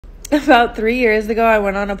About 3 years ago, I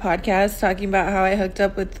went on a podcast talking about how I hooked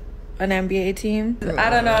up with an NBA team. I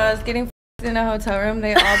don't know. I was getting in a hotel room.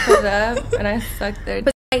 They all pulled up, and I sucked their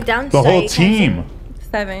But like downside, the whole team.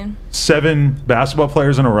 7. 7 basketball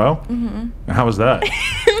players in a row? Mm-hmm. How was that?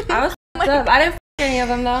 I was up. I didn't any of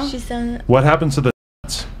them, though. She said, What happened to the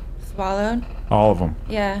nuts? Swallowed. All of them?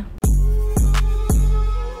 Yeah.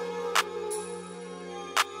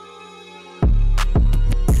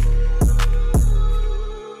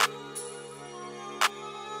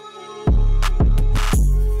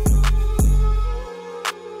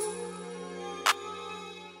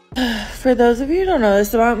 For those of you who don't know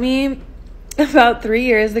this about me, about 3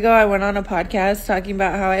 years ago, I went on a podcast talking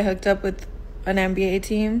about how I hooked up with an NBA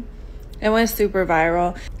team. It went super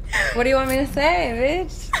viral. What do you want me to say,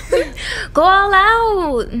 bitch? go all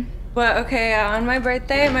out. But okay, on my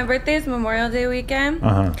birthday is Memorial Day weekend.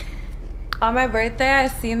 On my birthday, I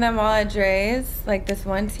seen them all at Dre's, like this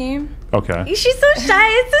one team. Okay. She's so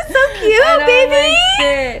shy. This is so cute, I know, baby.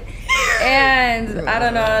 like, shit. And I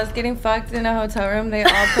don't know, I was getting fucked in a hotel room. They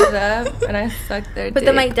all pulled up, and I sucked their But dick.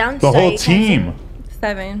 then like downside, The whole team.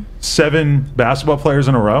 7. 7 basketball players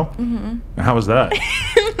in a row? How was that?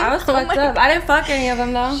 I was fucked up. I didn't fuck any of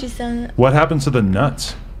them, though. She said, What happened to the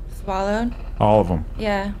nuts? Swallowed. All of them?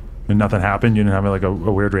 Yeah. And nothing happened? You didn't have like a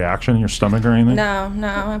weird reaction in your stomach or anything? No,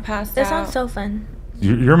 I passed "This out. sounds so fun."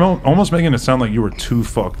 You're almost making it sound like you were too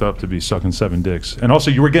fucked up to be sucking 7 dicks. And also,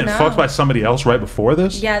 you were getting fucked by somebody else right before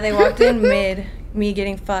this? Yeah, they walked in mid me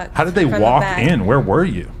getting fucked. How did they from walk the back. in? Where were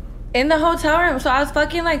you? In the hotel room. So I was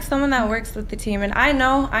fucking like someone that works with the team, and I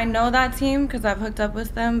know that team because I've hooked up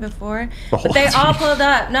with them before. The whole But they all team? pulled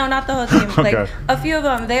up. No, not the whole team. Okay. Like a few of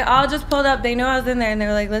them. They all just pulled up. They knew I was in there, and they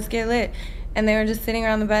were like, "Let's get lit." And they were just sitting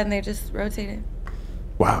around the bed, and they just rotated.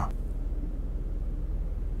 Wow.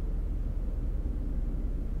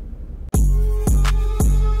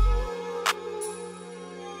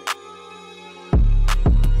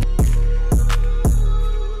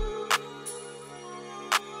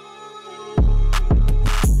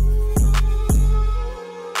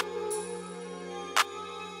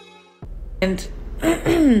 And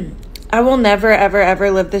I will never, ever, ever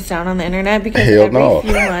live this down on the internet because Hell every no.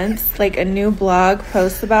 few months, like a new blog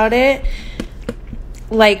posts about it,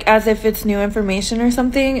 like as if it's new information or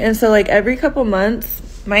something. And so like every couple months,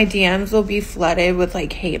 my DMs will be flooded with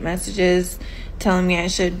like hate messages telling me I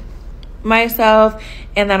should myself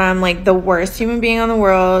and that I'm like the worst human being on the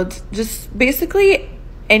world. Just basically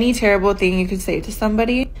any terrible thing you could say to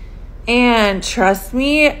somebody. And trust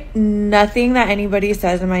me, nothing that anybody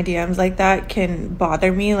says in my DMs like that can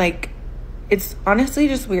bother me. Like, it's honestly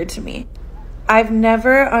just weird to me. I've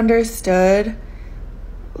never understood,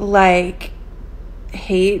 like,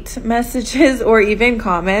 hate messages or even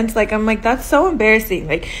comments. Like, I'm like, that's so embarrassing.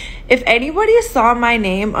 Like, if anybody saw my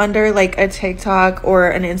name under, like, a TikTok or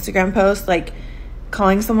an Instagram post, like,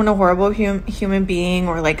 calling someone a horrible human being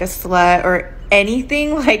or, like, a slut or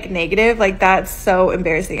anything like negative, like that's so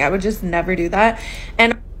embarrassing. I would just never do that.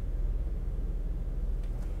 And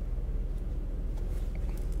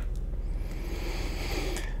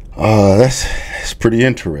that's pretty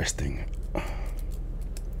interesting.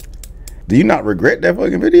 Do you not regret that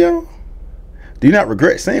fucking video? Do you not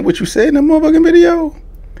regret saying what you said in that motherfucking video?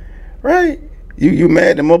 Right? You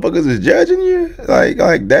mad the motherfuckers is judging you? Like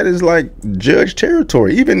that is like judge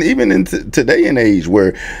territory. Even in today and age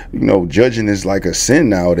where, you know, judging is like a sin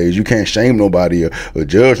nowadays. You can't shame nobody or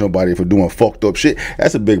judge nobody for doing fucked up shit.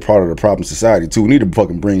 That's a big part of the problem in society too. We need to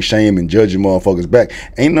fucking bring shame and judging motherfuckers back.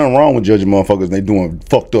 Ain't nothing wrong with judging motherfuckers and they doing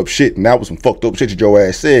fucked up shit. And that was some fucked up shit that your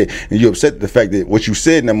ass said. And you upset the fact that what you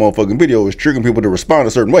said in that motherfucking video is triggering people to respond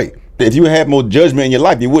a certain way. If you had more judgment in your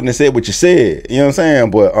life, you wouldn't have said what you said. You know what I'm saying?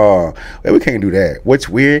 But we can't do that. What's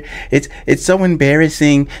weird? It's so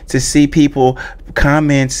embarrassing to see people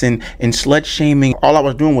comments and slut shaming. All I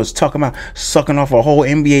was doing was talking about sucking off a whole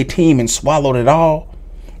NBA team and swallowed it all,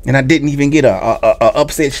 and I didn't even get a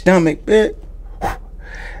upset stomach.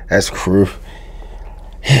 That's cruel.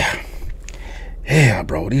 Yeah,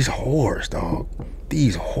 bro. These whores, dog.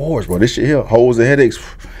 These whores, bro. This shit here, hoes and headaches.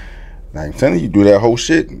 I'm telling you, do that whole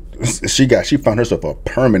shit. She found herself a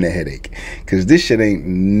permanent headache because this shit ain't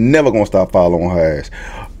never gonna stop following her ass.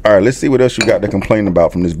 All right, let's see what else you got to complain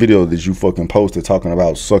about from this video that you fucking posted talking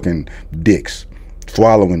about sucking dicks,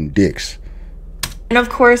 swallowing dicks. And of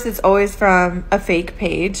course, it's always from a fake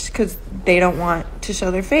page because they don't want to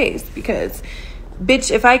show their face. Because,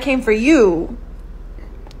 bitch, if I came for you,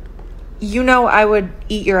 you know I would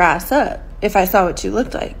eat your ass up if I saw what you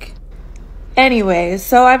looked like. Anyways,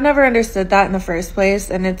 so I've never understood that in the first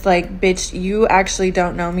place. And it's like, bitch, you actually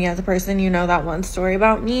don't know me as a person. You know that one story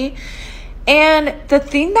about me. And the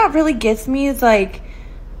thing that really gets me is like,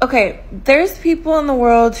 okay, there's people in the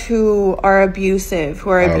world who are abusive, who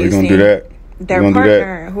are abusing their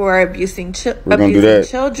partner, who are abusing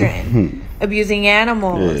children, abusing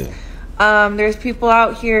animals. Yeah. There's people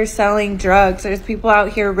out here selling drugs. There's people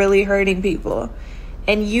out here really hurting people.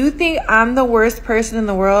 And you think I'm the worst person in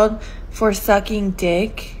the world for sucking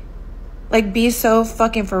dick? Like, be so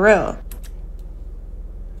fucking for real.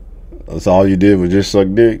 That's all you did was just suck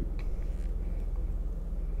dick?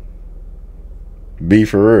 Be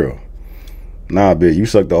for real. Nah, bitch, you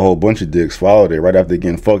sucked a whole bunch of dick, swallowed it right after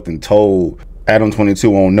getting fucked and told Adam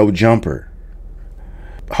 22 on No Jumper.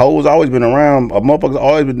 Hoes always been around. A motherfucker's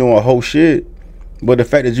always been doing whole shit. But the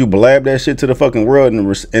fact that you blab that shit to the fucking world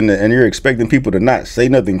and you're expecting people to not say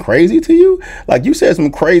nothing crazy to you? Like, you said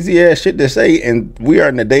some crazy ass shit to say, and we are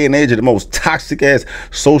in the day and age of the most toxic ass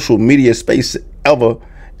social media space ever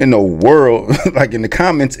in the world. Like, in the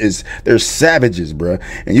comments, they're savages, bruh.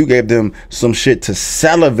 And you gave them some shit to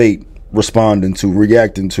salivate responding to,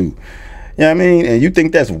 reacting to. You know what I mean? And you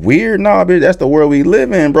think that's weird? Nah, bitch, that's the world we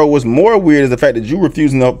live in, bro. What's more weird is the fact that you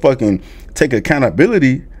refusing to fucking take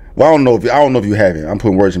accountability. Well, I don't know if you haven't. I'm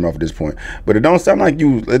putting words in your mouth at this point. But it don't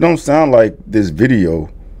sound like this video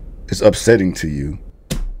is upsetting to you.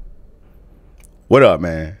 What up,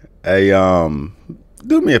 man? Hey,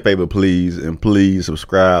 do me a favor, please, and please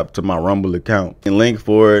subscribe to my Rumble account. And link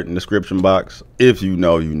for it in the description box. If you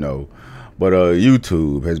know, you know. But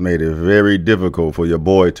YouTube has made it very difficult for your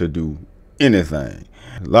boy to do anything.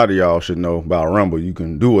 A lot of y'all should know about Rumble. You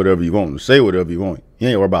can do whatever you want, say whatever you want. You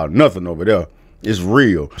ain't worry about nothing over there. It's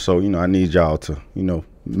real. So, you know, I need y'all to, you know,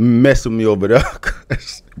 mess with me over there.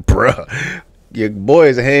 Bruh, your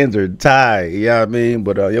boy's hands are tied. You know what I mean?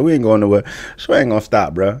 But, yeah, we ain't going nowhere. So I ain't gonna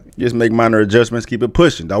stop, bruh. Just make minor adjustments, keep it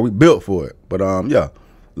pushing. Dog, we built for it. But, yeah,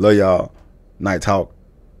 love y'all. Night Talk,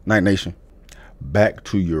 Night Nation. Back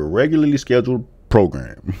to your regularly scheduled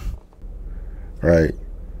program. Right?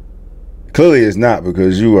 Clearly it's not,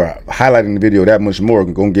 because you are highlighting the video that much more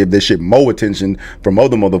and gonna give this shit more attention from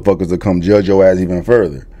other motherfuckers to come judge your ass even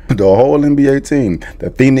further. The whole NBA team, the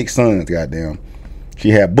Phoenix Suns, goddamn.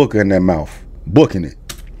 She had Booker in that mouth. Booking it.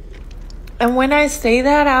 And when I say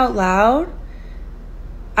that out loud,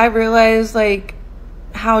 I realize, like,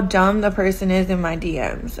 how dumb the person is in my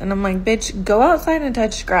DMs. And I'm like, bitch, go outside and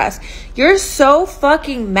touch grass. You're so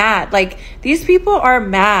fucking mad. Like, these people are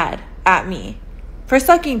mad at me for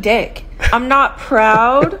sucking dick. I'm not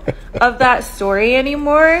proud of that story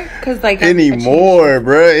anymore. Cause like anymore,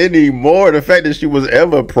 bruh. Anymore. The fact that she was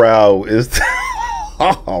ever proud is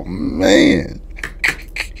oh man.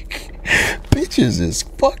 Bitches is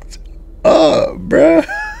fucked up, bruh.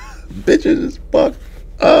 Bitches is fucked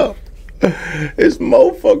up. It's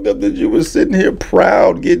more fucked up that you was sitting here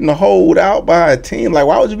proud, getting holed out by a team. Like,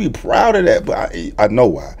 why would you be proud of that? But I know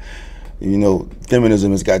why. You know,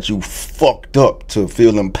 feminism has got you fucked up to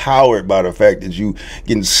feel empowered by the fact that you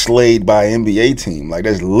getting slayed by an NBA team. Like,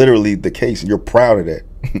 that's literally the case. You're proud of that.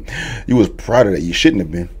 You was proud of that. You shouldn't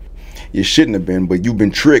have been. You shouldn't have been, but you've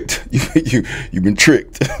been tricked. You've been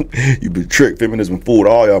tricked. You've been tricked. Feminism fooled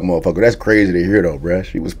all y'all motherfuckers. That's crazy to hear, though, bruh.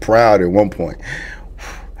 She was proud at one point.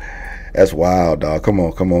 That's wild, dog. Come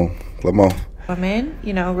on. Women,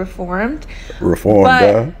 you know, reformed,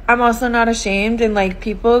 but I'm also not ashamed, and like,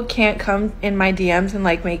 people can't come in my DMs and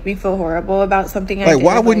like make me feel horrible about something I did.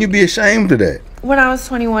 Why wouldn't you be ashamed of that? When I was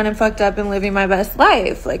 21 and fucked up and living my best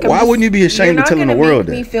life, like, why wouldn't you be ashamed of telling the world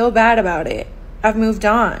that? Make me feel bad about it. I've moved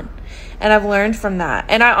on, and I've learned from that,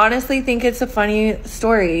 and I honestly think it's a funny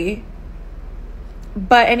story.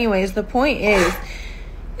 But anyways, the point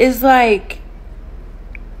is like,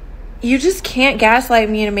 you just can't gaslight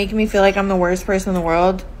me and make me feel like I'm the worst person in the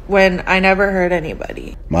world when I never hurt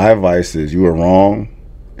anybody. My advice is, you are wrong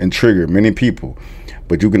and trigger many people,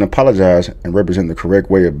 but you can apologize and represent the correct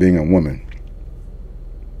way of being a woman.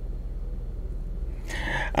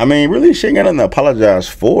 I mean, really, she ain't got nothing to apologize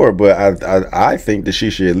for, but I think that she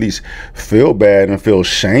should at least feel bad and feel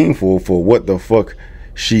shameful for what the fuck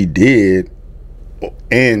she did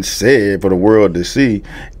and said for the world to see.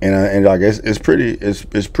 And I guess it's pretty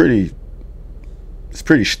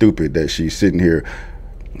stupid that she's sitting here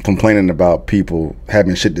complaining about people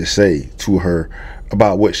having shit to say to her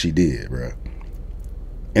about what she did, bro.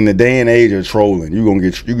 In the day and age of trolling, you gonna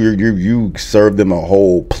get you serve them a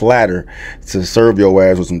whole platter to serve your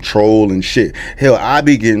ass with some troll and shit. Hell, I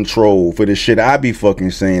be getting trolled for the shit I be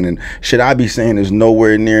fucking saying, and shit I be saying is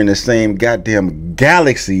nowhere near in the same goddamn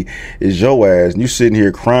galaxy as your ass. And you sitting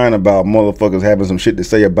here crying about motherfuckers having some shit to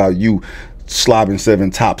say about you slobbing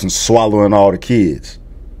 7 tops and swallowing all the kids.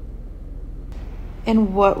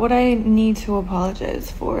 And what would I need to apologize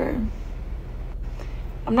for?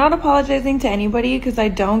 I'm not apologizing to anybody because I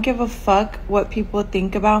don't give a fuck what people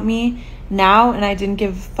think about me now, and I didn't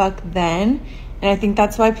give a fuck then. And I think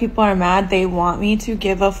that's why people are mad. They want me to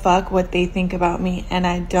give a fuck what they think about me, and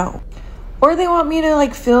I don't. Or they want me to,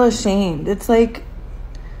 like, feel ashamed. It's like,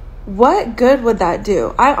 what good would that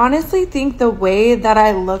do? I honestly think the way that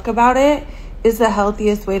I look about it is the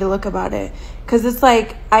healthiest way to look about it. Because it's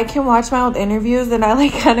like, I can watch my old interviews and I,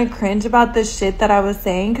 like, kind of cringe about the shit that I was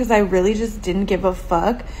saying because I really just didn't give a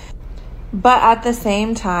fuck. But at the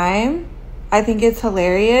same time, I think it's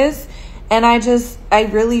hilarious. And I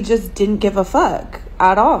really just didn't give a fuck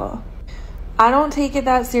at all. I don't take it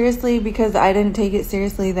that seriously because I didn't take it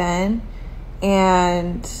seriously then.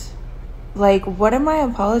 And, like, what am I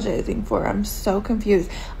apologizing for? I'm so confused.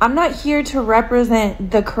 I'm not here to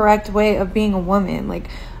represent the correct way of being a woman. Like,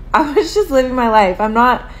 I was just living my life. I'm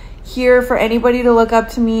not here for anybody to look up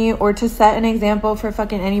to me or to set an example for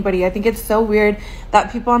fucking anybody. I think it's so weird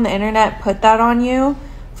that people on the internet put that on you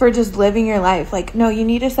for just living your life. Like, no, you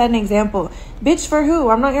need to set an example. Bitch, for who?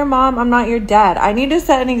 I'm not your mom. I'm not your dad. I need to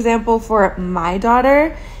set an example for my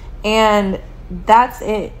daughter, and that's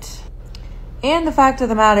it. And the fact of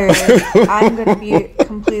the matter is, I'm going to be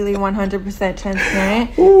completely 100%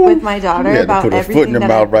 transparent with my daughter about everything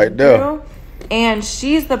that I've been through. And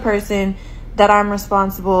she's the person that I'm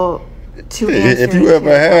responsible to answer. If you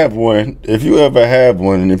ever have one,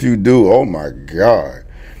 and if you do, oh my God.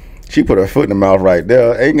 She put her foot in the mouth right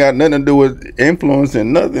there. Ain't got nothing to do with influence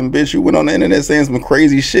and nothing, bitch. You went on the internet saying some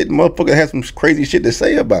crazy shit. Motherfucker had some crazy shit to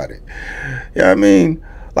say about it. You know what I mean?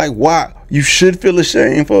 Like, why? You should feel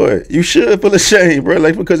ashamed for it. You should feel ashamed, bro.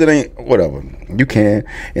 Like, because it ain't, whatever. You can.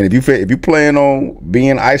 And if you plan on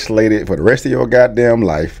being isolated for the rest of your goddamn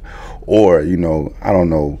life, or, you know, I don't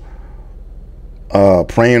know,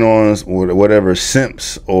 preying on whatever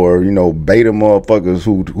simps or, you know, beta motherfuckers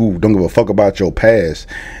who don't give a fuck about your past,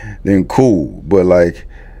 then cool. But like,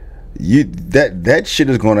 that shit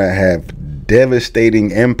is gonna have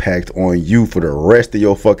devastating impact on you for the rest of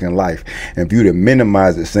your fucking life. And for you to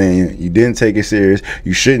minimize it, saying you didn't take it serious,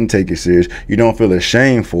 you shouldn't take it serious, you don't feel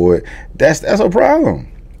ashamed for it, that's a problem.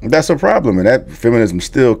 That's a problem, and that feminism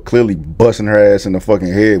still clearly busting her ass in the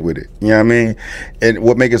fucking head with it. You know what I mean? And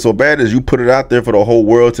what makes it so bad is you put it out there for the whole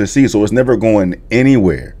world to see, so it's never going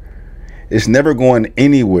anywhere. It's never going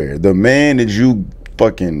anywhere. The man that you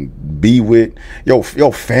fucking be with, your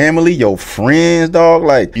family, your friends, dog,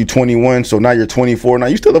 like, you 21, so now you're 24, now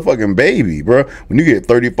you still a fucking baby, bro. When you get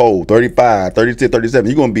 34, 35, 36, 37,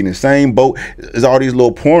 you're gonna be in the same boat as all these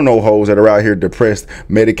little porno hoes that are out here depressed,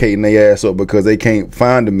 medicating their ass up because they can't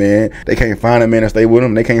find a man. They can't find a man to stay with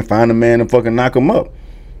them. They can't find a man to fucking knock them up.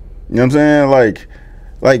 You know what I'm saying?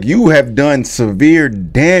 Like you have done severe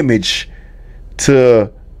damage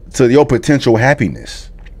to your potential happiness.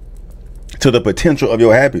 To the potential of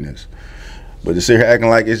your happiness. But to sit here acting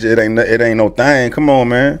like it ain't no thing, come on,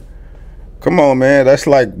 man. Come on, man. That's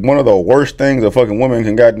like one of the worst things a fucking woman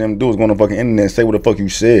can goddamn do is go on the fucking internet and say what the fuck you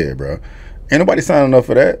said, bro. Ain't nobody signing up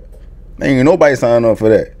for that. Ain't nobody signing up for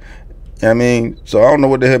that. You know what I mean? So I don't know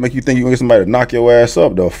what the hell make you think you can get somebody to knock your ass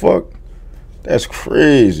up, the fuck? That's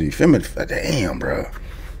crazy. Damn, bro.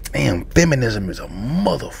 Damn, feminism is a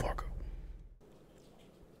motherfucker.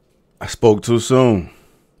 I spoke too soon.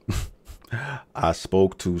 I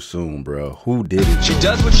spoke too soon, bro. Who did it? She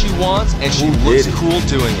does what she wants, and she looks cool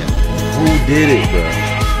doing it. Who did it,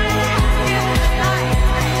 bro?